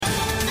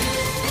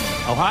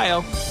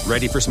Ohio,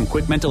 ready for some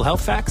quick mental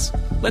health facts?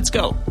 Let's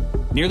go.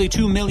 Nearly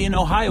 2 million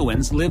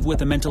Ohioans live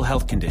with a mental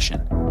health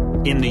condition.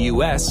 In the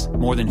U.S.,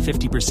 more than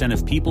 50%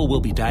 of people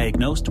will be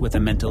diagnosed with a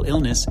mental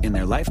illness in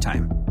their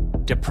lifetime.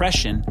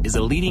 Depression is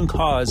a leading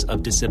cause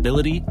of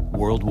disability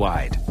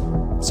worldwide.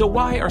 So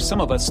why are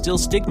some of us still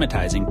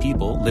stigmatizing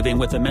people living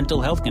with a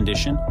mental health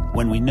condition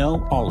when we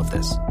know all of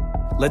this?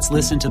 Let's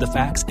listen to the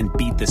facts and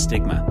beat the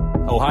stigma.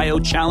 Ohio,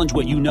 challenge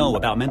what you know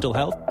about mental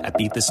health at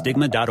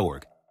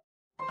beatthestigma.org.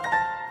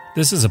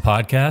 This is a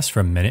podcast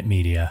from Minute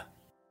Media.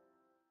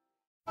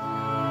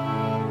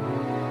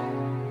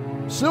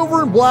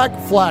 Silver and Black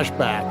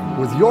Flashback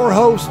with your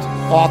host,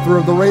 author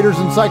of the Raiders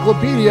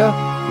Encyclopedia,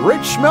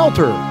 Rich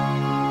Schmelter.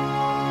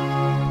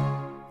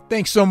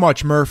 Thanks so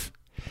much, Murph.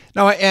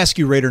 Now I ask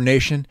you, Raider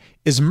Nation,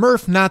 is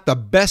Murph not the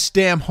best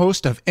damn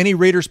host of any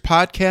Raiders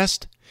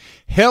podcast?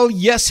 Hell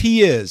yes,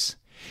 he is.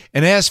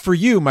 And as for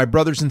you, my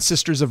brothers and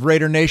sisters of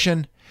Raider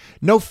Nation,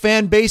 no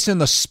fan base in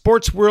the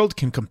sports world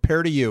can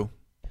compare to you.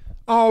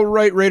 All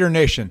right, Raider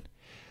Nation,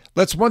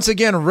 let's once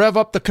again rev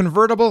up the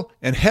convertible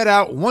and head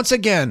out once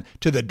again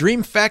to the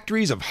dream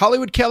factories of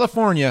Hollywood,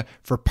 California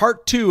for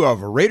part 2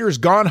 of Raiders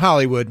Gone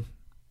Hollywood.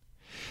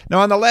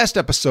 Now, on the last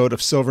episode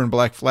of Silver and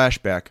Black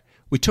Flashback,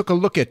 we took a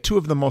look at 2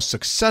 of the most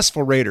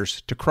successful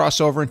Raiders to cross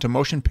over into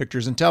motion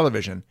pictures and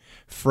television,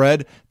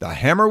 Fred the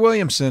Hammer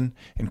Williamson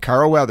and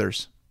Carl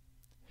Weathers.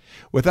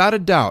 Without a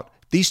doubt,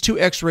 these 2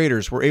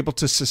 ex-Raiders were able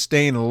to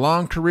sustain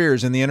long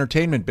careers in the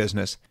entertainment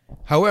business.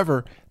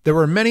 However, there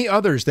were many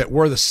others that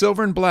wore the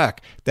silver and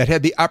black that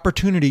had the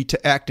opportunity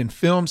to act in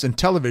films and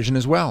television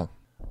as well.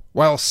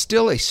 While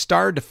still a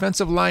star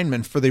defensive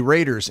lineman for the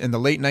Raiders in the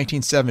late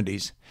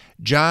 1970s,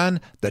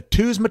 John the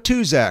Twos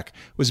Matuszak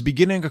was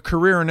beginning a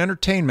career in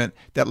entertainment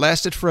that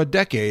lasted for a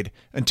decade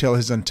until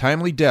his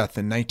untimely death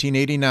in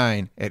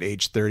 1989 at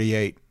age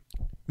 38.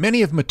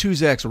 Many of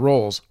Matuszak's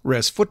roles were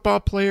as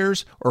football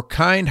players or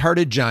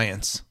kind-hearted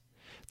giants.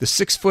 The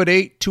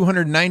 6'8",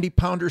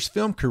 290-pounder's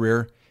film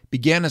career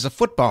began as a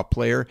football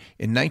player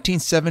in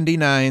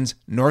 1979's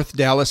North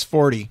Dallas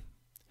 40.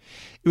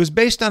 It was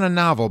based on a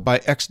novel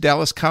by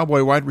ex-Dallas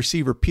Cowboy wide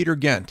receiver Peter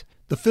Gent.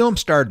 The film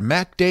starred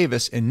Mac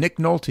Davis and Nick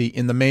Nolte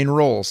in the main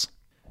roles.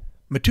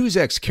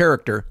 Matuszak's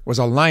character was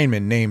a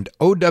lineman named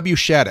O.W.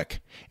 Shattuck,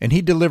 and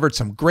he delivered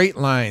some great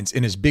lines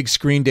in his big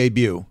screen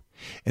debut.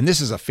 And this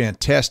is a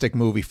fantastic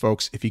movie,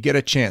 folks. If you get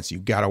a chance,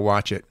 you've got to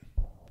watch it.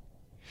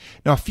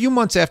 Now, a few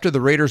months after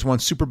the Raiders won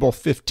Super Bowl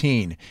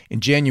 15 in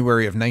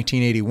January of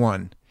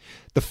 1981,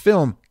 the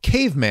film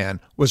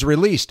Caveman was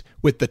released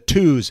with the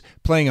Twos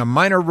playing a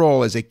minor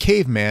role as a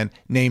caveman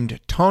named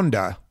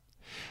Tonda.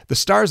 The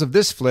stars of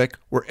this flick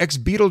were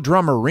ex-Beatle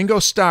drummer Ringo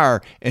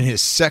Starr and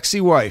his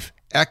sexy wife,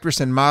 actress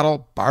and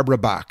model Barbara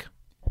Bach.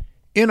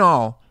 In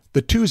all,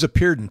 the Twos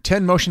appeared in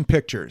 10 motion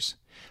pictures,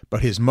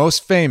 but his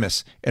most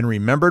famous and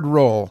remembered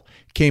role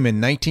came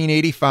in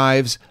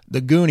 1985's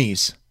The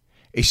Goonies,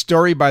 a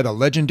story by the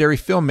legendary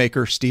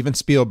filmmaker Steven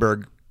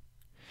Spielberg.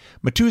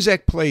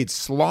 Matuszak played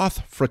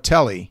Sloth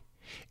Fratelli,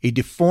 a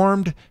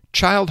deformed,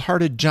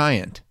 child-hearted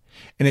giant,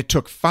 and it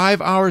took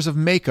 5 hours of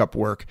makeup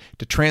work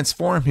to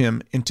transform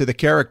him into the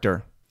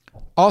character.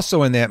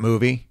 Also in that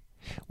movie,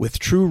 with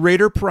true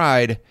Raider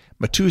pride,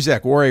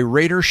 Matuszak wore a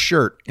Raider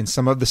shirt in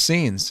some of the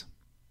scenes.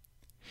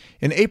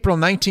 In April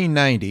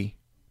 1990,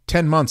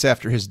 10 months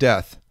after his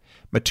death,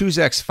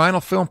 Matuszak's final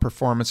film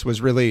performance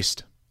was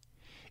released.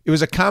 It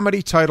was a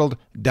comedy titled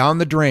Down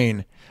the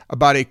Drain,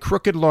 about a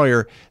crooked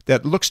lawyer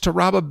that looks to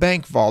rob a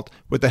bank vault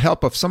with the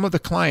help of some of the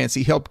clients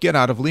he helped get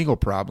out of legal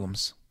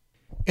problems.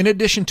 In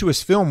addition to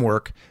his film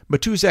work,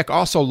 Matuszak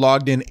also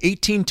logged in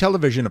 18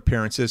 television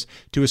appearances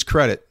to his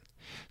credit,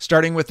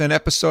 starting with an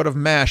episode of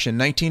MASH in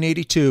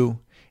 1982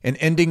 and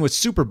ending with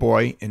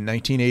Superboy in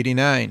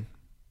 1989.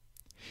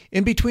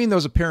 In between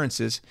those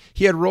appearances,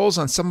 he had roles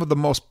on some of the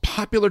most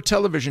popular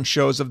television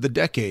shows of the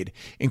decade,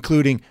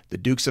 including The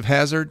Dukes of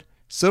Hazzard,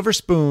 Silver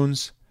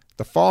Spoons,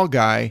 The Fall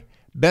Guy,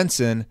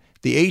 Benson,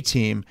 The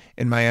A-Team,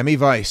 and Miami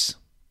Vice.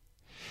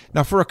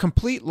 Now, for a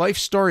complete life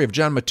story of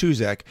John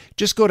Matuszak,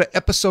 just go to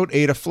Episode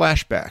 8 of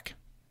Flashback.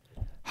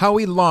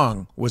 Howie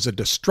Long was a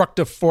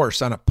destructive force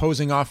on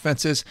opposing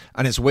offenses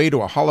on his way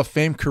to a Hall of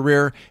Fame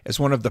career as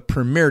one of the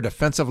premier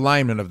defensive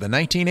linemen of the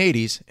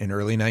 1980s and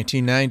early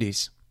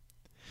 1990s.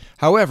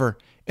 However,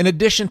 in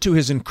addition to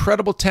his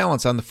incredible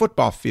talents on the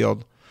football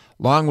field,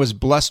 Long was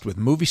blessed with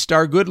movie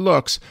star good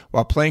looks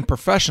while playing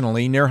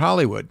professionally near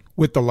Hollywood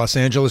with the Los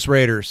Angeles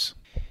Raiders.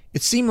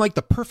 It seemed like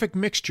the perfect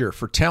mixture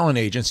for talent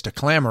agents to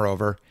clamor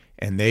over,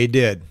 and they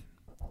did.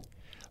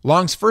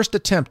 Long's first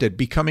attempt at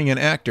becoming an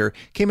actor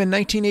came in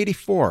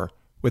 1984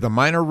 with a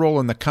minor role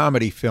in the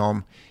comedy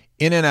film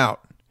In and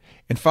Out,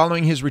 and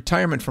following his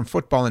retirement from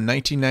football in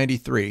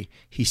 1993,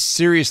 he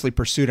seriously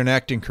pursued an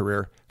acting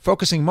career,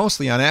 focusing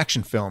mostly on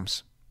action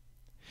films.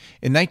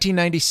 In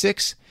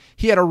 1996,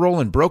 he had a role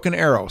in Broken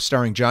Arrow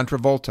starring John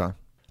Travolta.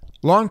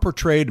 Long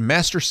portrayed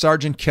Master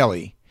Sergeant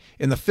Kelly,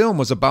 and the film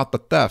was about the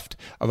theft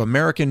of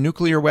American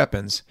nuclear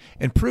weapons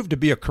and proved to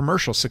be a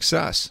commercial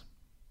success.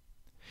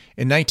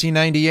 In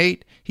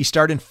 1998, he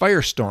starred in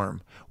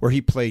Firestorm, where he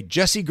played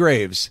Jesse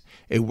Graves,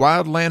 a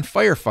wildland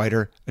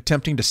firefighter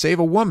attempting to save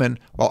a woman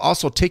while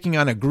also taking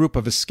on a group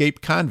of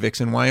escaped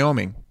convicts in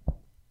Wyoming.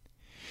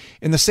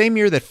 In the same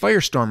year that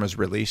Firestorm was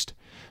released,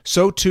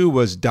 so too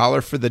was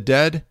Dollar for the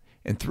Dead,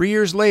 and 3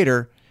 years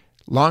later,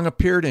 Long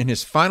appeared in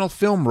his final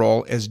film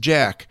role as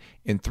Jack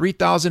in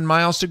 3,000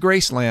 Miles to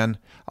Graceland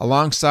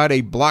alongside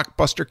a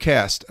blockbuster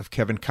cast of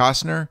Kevin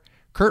Costner,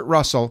 Kurt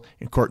Russell,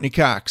 and Courtney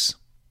Cox.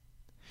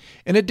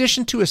 In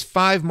addition to his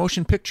 5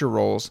 motion picture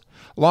roles,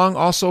 Long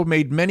also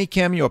made many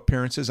cameo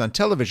appearances on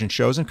television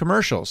shows and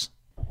commercials.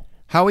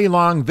 Howie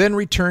Long then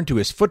returned to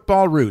his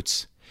football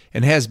roots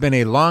and has been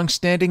a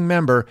long-standing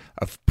member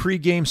of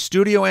pregame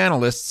studio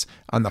analysts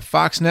on the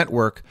Fox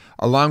network,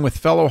 along with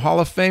fellow Hall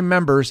of Fame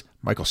members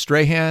Michael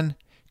Strahan,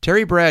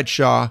 Terry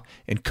Bradshaw,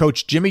 and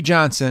Coach Jimmy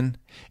Johnson,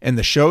 and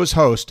the show's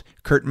host,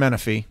 Curt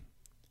Menefee.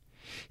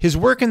 His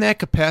work in that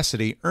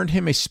capacity earned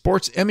him a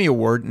Sports Emmy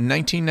Award in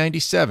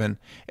 1997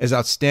 as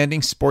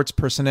Outstanding Sports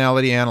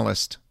Personality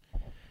Analyst.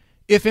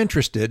 If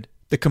interested,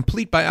 the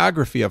complete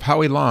biography of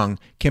Howie Long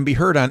can be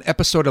heard on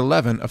Episode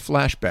 11 of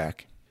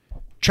Flashback.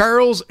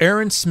 Charles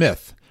Aaron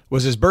Smith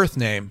was his birth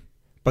name,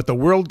 but the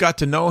world got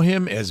to know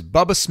him as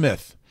Bubba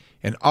Smith,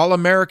 an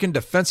All-American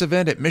defensive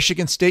end at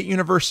Michigan State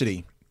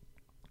University.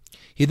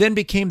 He then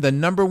became the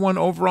number 1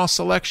 overall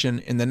selection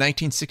in the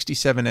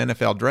 1967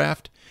 NFL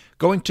Draft,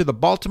 going to the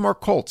Baltimore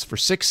Colts for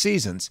 6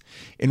 seasons,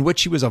 in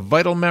which he was a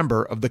vital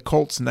member of the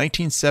Colts'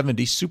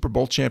 1970 Super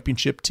Bowl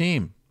championship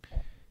team.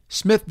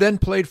 Smith then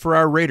played for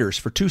our Raiders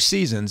for 2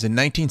 seasons in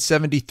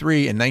 1973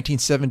 and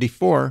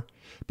 1974,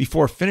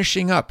 before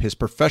finishing up his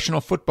professional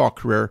football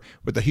career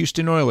with the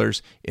Houston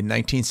Oilers in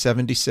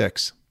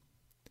 1976.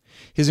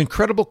 His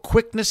incredible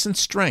quickness and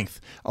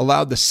strength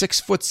allowed the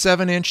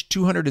 6'7",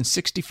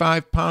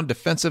 265-pound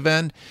defensive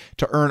end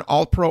to earn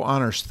All-Pro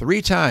honors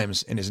 3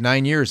 times in his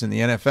 9 years in the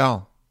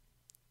NFL.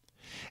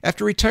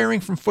 After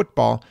retiring from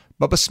football,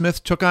 Bubba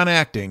Smith took on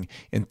acting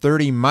in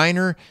 30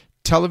 minor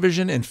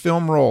television and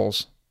film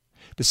roles.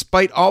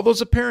 Despite all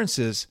those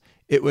appearances,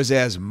 it was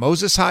as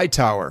Moses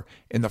Hightower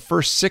in the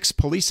first 6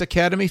 Police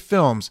Academy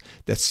films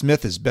that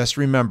Smith is best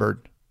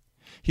remembered.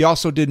 He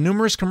also did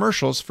numerous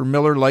commercials for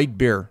Miller Lite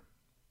beer.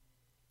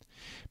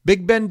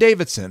 Big Ben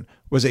Davidson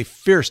was a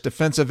fierce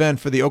defensive end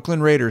for the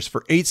Oakland Raiders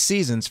for 8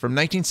 seasons from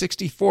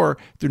 1964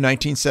 through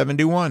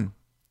 1971.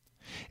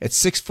 At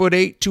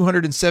 6'8",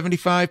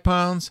 275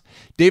 pounds,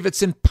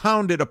 Davidson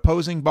pounded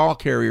opposing ball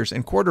carriers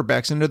and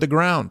quarterbacks into the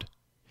ground.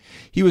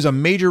 He was a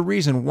major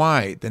reason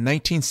why the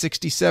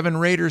 1967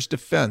 Raiders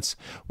defense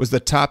was the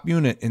top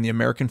unit in the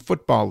American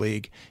Football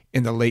League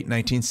in the late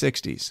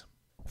 1960s.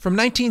 From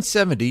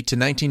 1970 to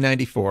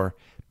 1994,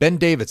 Ben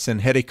Davidson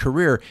had a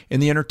career in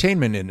the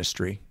entertainment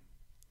industry.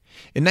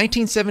 In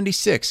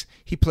 1976,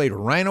 he played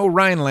Rhino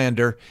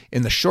Rhinelander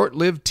in the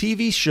short-lived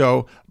TV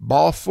show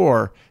Ball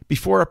 4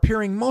 before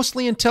appearing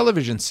mostly in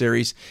television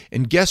series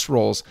and guest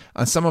roles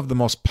on some of the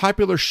most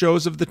popular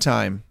shows of the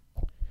time.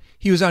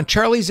 He was on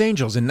Charlie's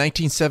Angels in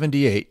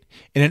 1978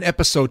 in an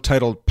episode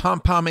titled Pom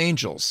Pom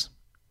Angels.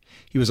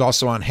 He was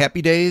also on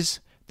Happy Days,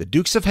 The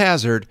Dukes of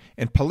Hazzard,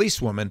 and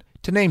Policewoman,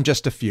 to name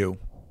just a few.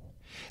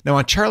 Now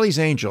on Charlie's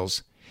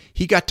Angels,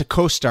 he got to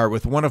co-star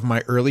with one of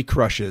my early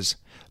crushes,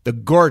 the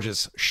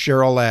gorgeous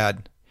Cheryl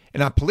Ladd.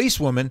 And on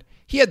Policewoman,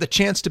 he had the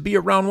chance to be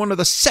around one of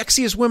the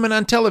sexiest women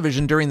on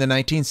television during the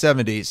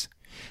 1970s,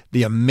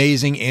 the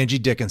amazing Angie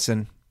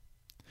Dickinson.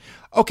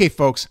 Okay,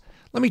 folks,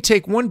 let me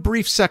take one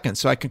brief second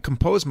so I can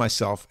compose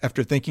myself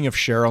after thinking of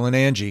Cheryl and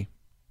Angie.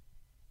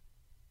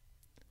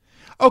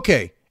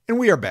 Okay, and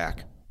we are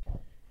back.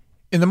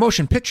 In the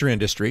motion picture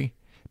industry,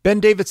 Ben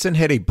Davidson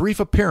had a brief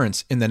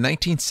appearance in the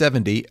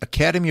 1970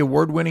 Academy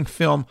Award-winning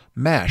film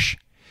MASH,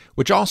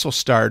 which also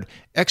starred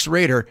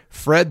ex-Raider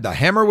Fred the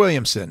Hammer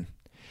Williamson.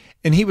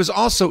 And he was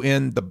also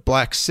in The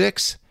Black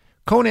Six,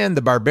 Conan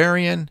the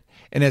Barbarian,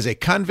 and as a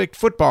convict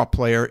football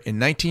player in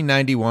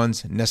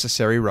 1991's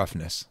Necessary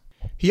Roughness.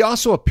 He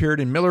also appeared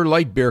in Miller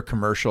Lite beer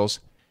commercials.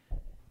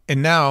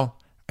 And now,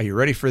 are you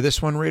ready for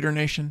this one, Raider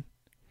Nation?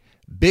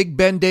 Big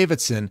Ben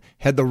Davidson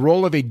had the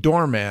role of a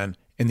doorman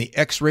in the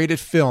X-rated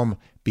film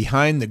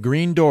Behind the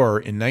Green Door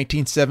in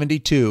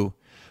 1972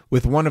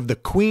 with one of the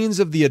queens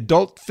of the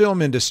adult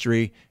film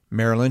industry,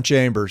 Marilyn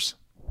Chambers.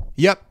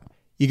 Yep,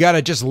 you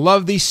gotta just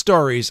love these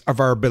stories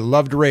of our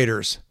beloved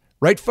Raiders.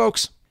 Right,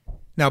 folks?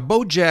 Now,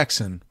 Bo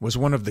Jackson was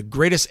one of the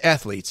greatest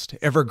athletes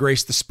to ever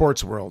grace the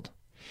sports world,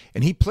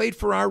 and he played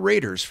for our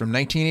Raiders from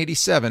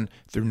 1987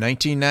 through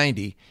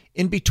 1990,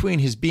 in between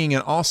his being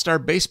an all-star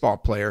baseball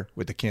player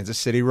with the Kansas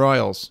City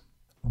Royals.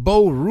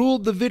 Bo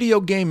ruled the video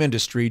game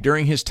industry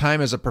during his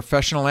time as a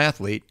professional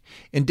athlete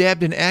and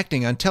dabbed in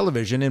acting on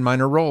television in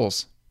minor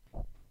roles.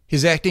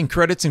 His acting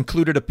credits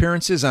included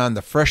appearances on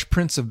The Fresh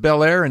Prince of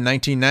Bel-Air in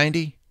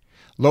 1990,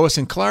 Lois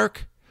and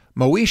Clark,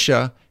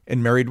 Moesha,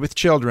 and Married with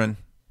Children.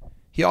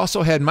 He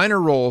also had minor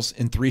roles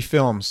in 3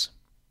 films.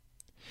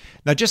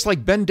 Now, just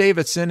like Ben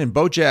Davidson and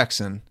Bo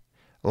Jackson,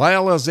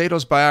 Lyle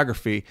Alzado's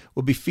biography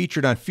will be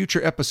featured on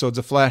future episodes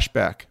of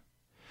Flashback.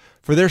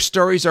 For their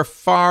stories are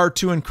far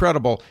too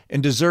incredible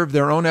and deserve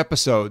their own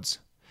episodes.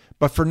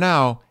 but for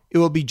now, it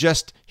will be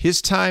just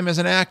his time as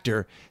an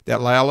actor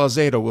that Lyle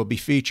Alzado will be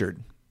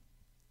featured.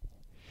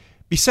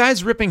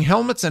 Besides ripping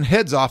helmets and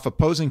heads off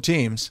opposing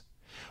teams,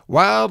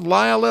 Wild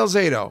Lyle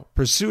Alzado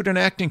pursued an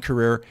acting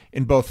career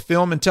in both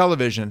film and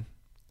television.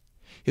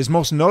 His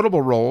most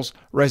notable roles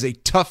were as a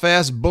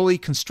tough-ass bully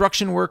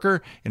construction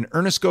worker in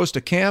Ernest Goes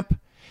to Camp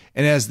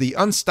and as the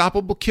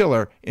unstoppable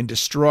killer in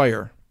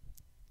Destroyer.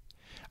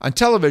 On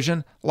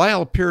television,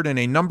 Lyle appeared in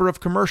a number of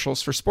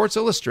commercials for Sports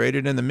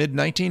Illustrated in the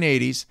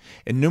mid-1980s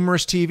and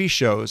numerous TV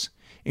shows,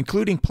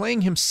 including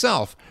playing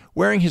himself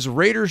wearing his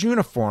Raiders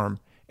uniform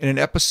in an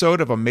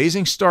episode of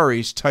Amazing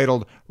Stories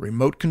titled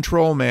Remote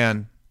Control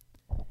Man.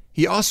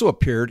 He also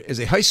appeared as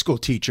a high school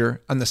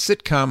teacher on the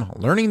sitcom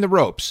Learning the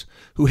Ropes,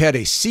 who had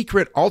a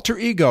secret alter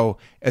ego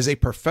as a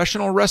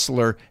professional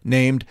wrestler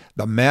named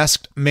the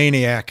Masked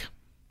Maniac.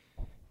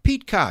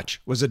 Pete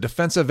Koch was a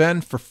defensive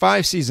end for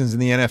 5 seasons in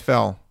the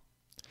NFL.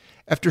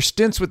 After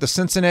stints with the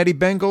Cincinnati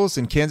Bengals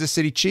and Kansas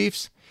City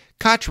Chiefs,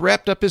 Koch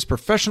wrapped up his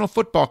professional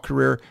football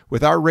career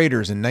with our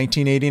Raiders in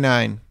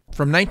 1989.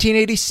 From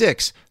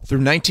 1986 through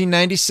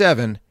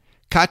 1997,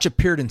 Koch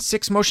appeared in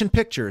 6 motion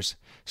pictures,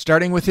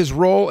 starting with his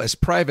role as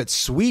Private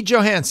Swede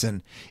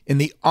Johansson in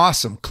the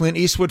awesome Clint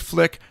Eastwood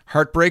flick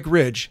Heartbreak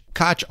Ridge.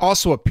 Koch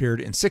also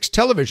appeared in 6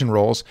 television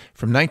roles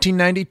from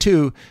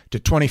 1992 to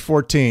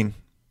 2014.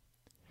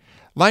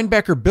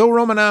 Linebacker Bill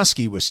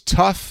Romanowski was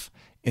tough,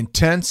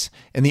 intense,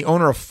 and the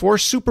owner of 4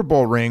 Super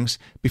Bowl rings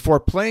before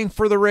playing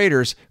for the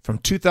Raiders from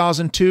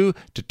 2002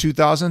 to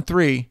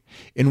 2003,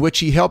 in which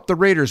he helped the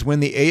Raiders win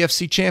the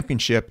AFC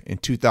Championship in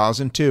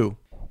 2002.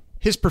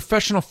 His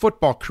professional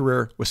football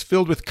career was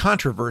filled with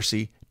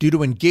controversy due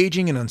to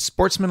engaging in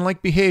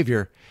unsportsmanlike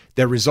behavior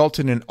that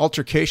resulted in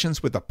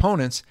altercations with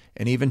opponents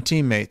and even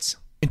teammates.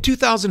 In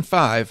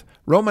 2005,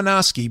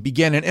 Romanowski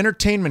began an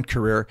entertainment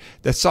career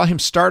that saw him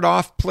start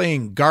off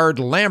playing guard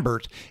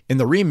Lambert in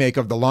the remake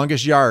of The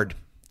Longest Yard.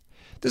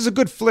 This is a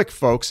good flick,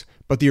 folks,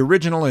 but the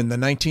original in the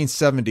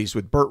 1970s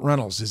with Burt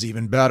Reynolds is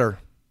even better.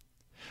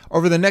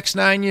 Over the next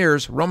 9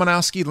 years,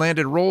 Romanowski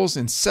landed roles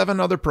in 7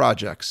 other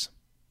projects.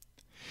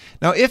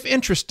 Now, if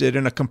interested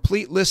in a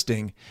complete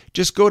listing,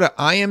 just go to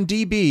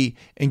IMDb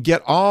and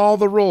get all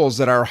the roles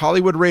that our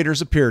Hollywood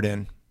Raiders appeared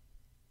in.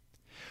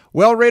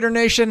 Well, Raider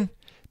Nation,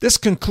 this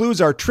concludes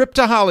our trip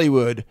to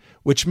Hollywood,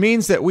 which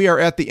means that we are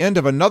at the end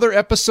of another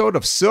episode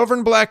of Silver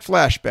and Black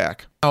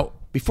Flashback. Now,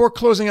 before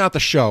closing out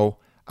the show,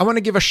 I want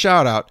to give a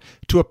shout out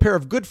to a pair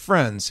of good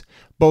friends,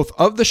 both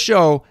of the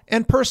show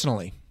and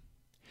personally.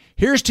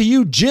 Here's to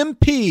you, Jim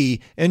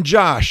P. and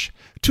Josh,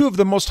 2 of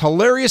the most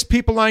hilarious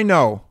people I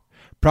know.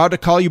 Proud to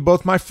call you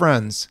both my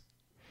friends.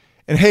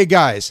 And hey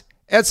guys,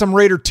 add some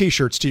Raider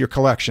t-shirts to your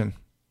collection.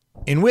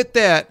 And with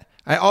that,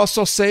 I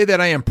also say that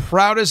I am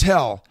proud as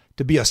hell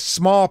to be a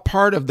small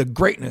part of the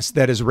greatness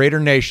that is Raider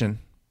Nation.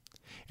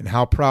 And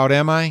how proud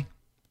am I?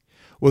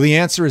 Well, the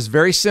answer is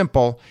very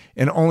simple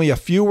and only a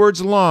few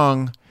words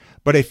long,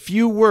 but a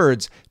few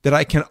words that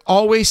I can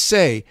always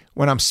say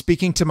when I'm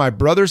speaking to my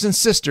brothers and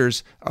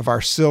sisters of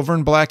our Silver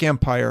and Black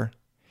Empire.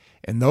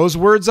 And those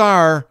words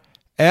are,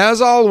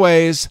 as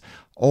always,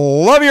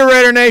 love you,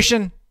 Raider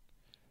Nation!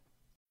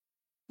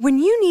 When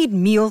you need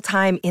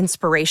mealtime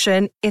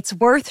inspiration, it's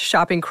worth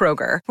shopping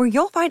Kroger, where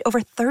you'll find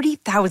over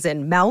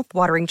 30,000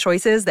 mouth-watering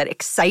choices that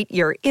excite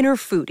your inner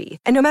foodie.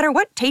 And no matter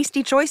what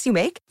tasty choice you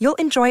make, you'll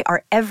enjoy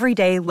our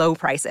everyday low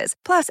prices,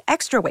 plus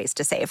extra ways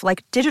to save,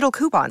 like digital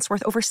coupons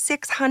worth over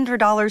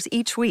 $600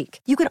 each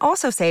week. You can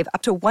also save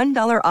up to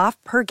 $1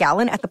 off per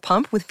gallon at the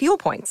pump with fuel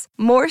points.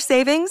 More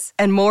savings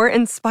and more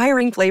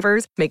inspiring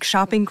flavors make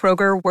shopping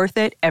Kroger worth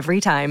it every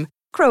time.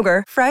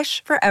 Kroger,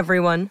 fresh for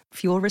everyone.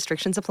 Fuel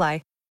restrictions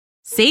apply.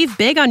 Save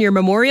big on your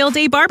Memorial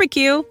Day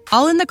barbecue,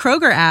 all in the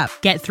Kroger app.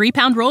 Get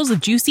 3-pound rolls of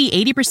juicy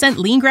 80%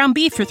 lean ground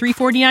beef for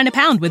 $3.49 a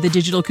pound with a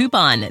digital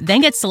coupon. Then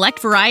get select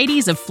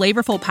varieties of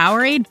flavorful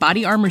Powerade,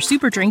 Body Armor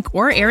Super Drink,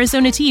 or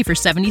Arizona tea for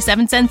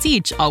 77 cents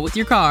each, all with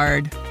your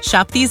card.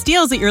 Shop these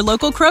deals at your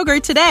local Kroger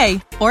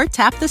today, or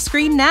tap the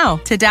screen now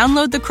to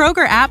download the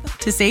Kroger app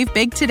to save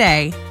big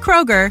today.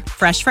 Kroger,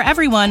 fresh for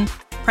everyone.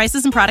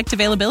 Prices and product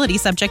availability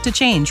subject to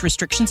change.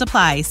 Restrictions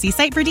apply. See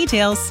site for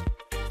details.